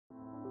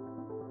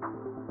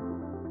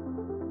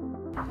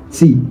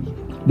See,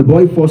 the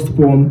boy's first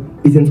poem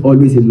isn't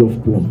always a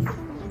love poem.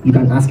 You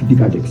can ask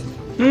Vicadex.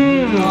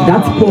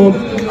 That poem,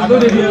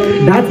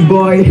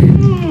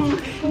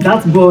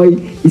 that boy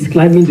is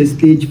climbing the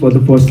stage for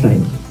the first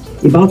time,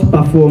 about to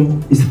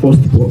perform his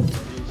first poem.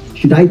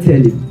 Should I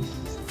tell him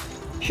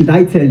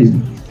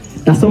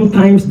that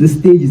sometimes the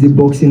stage is a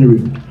boxing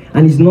ring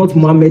and it's not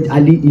Muhammad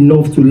Ali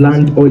enough to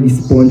land all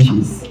his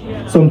punches?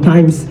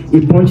 Sometimes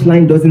a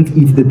punchline doesn't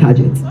hit the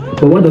target,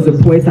 but what does a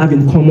poet have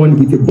in common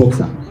with a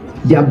boxer?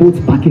 They are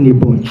both packing a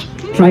bunch,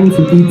 trying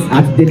to hit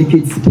at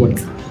delicate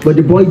spots. But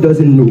the boy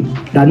doesn't know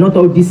that not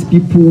all these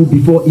people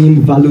before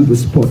him value the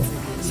sport.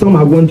 Some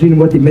are wondering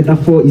what the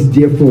metaphor is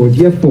there for.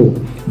 Therefore,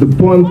 the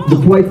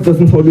poet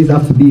doesn't always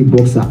have to be a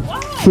boxer,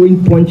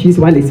 throwing punches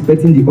while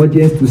expecting the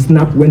audience to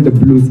snap when the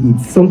blows hit.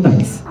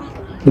 Sometimes,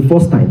 the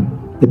first time,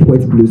 the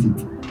poet blows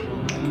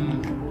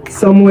it.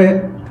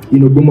 Somewhere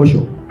in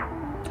Ogbomoso,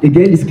 a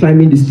girl is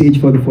climbing the stage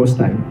for the first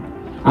time,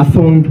 her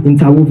tongue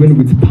interwoven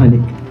with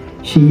panic.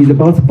 She is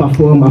about to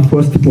perform her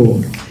first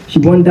poem. She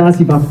wonders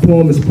if her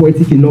poem is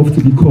poetic enough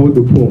to be called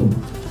a poem.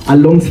 Her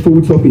lungs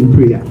fold up in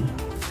prayer,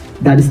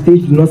 that the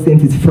stage do not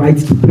send its fright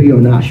to prey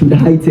on her. Should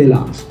I tell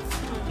her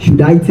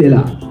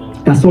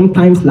that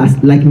sometimes,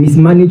 like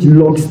mismanaged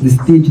logs, the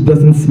stage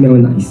doesn't smell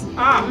nice?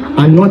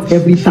 And not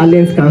every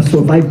talent can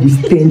survive the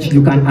stench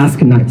you can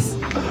ask nice.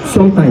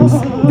 Sometimes,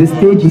 the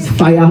stage is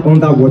fire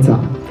underwater.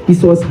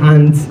 Esau's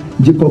hands,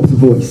 Jacob's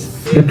voice,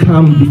 the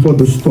calm before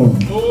the storm.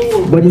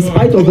 But in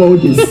spite of all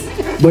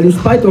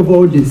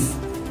this,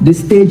 the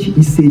stage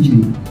is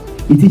sagely.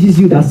 It teaches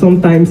you that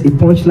sometimes a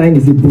punchline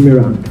is a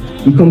boomerang.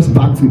 It comes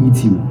back to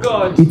eat you.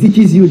 It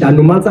teaches you that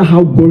no matter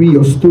how gory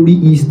your story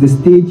is, the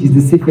stage is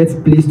the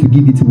safest place to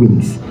give it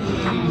wings.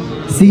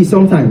 See,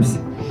 sometimes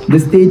the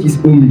stage is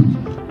homely.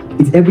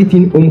 It's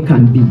everything home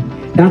can be.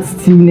 That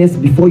stillness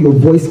before your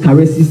voice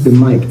caresses the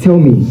mic. Tell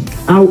me,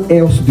 how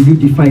else do you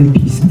define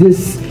peace?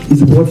 This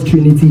is what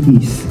Trinity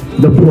is: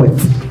 the poet,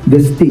 the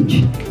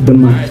stage, the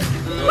mic.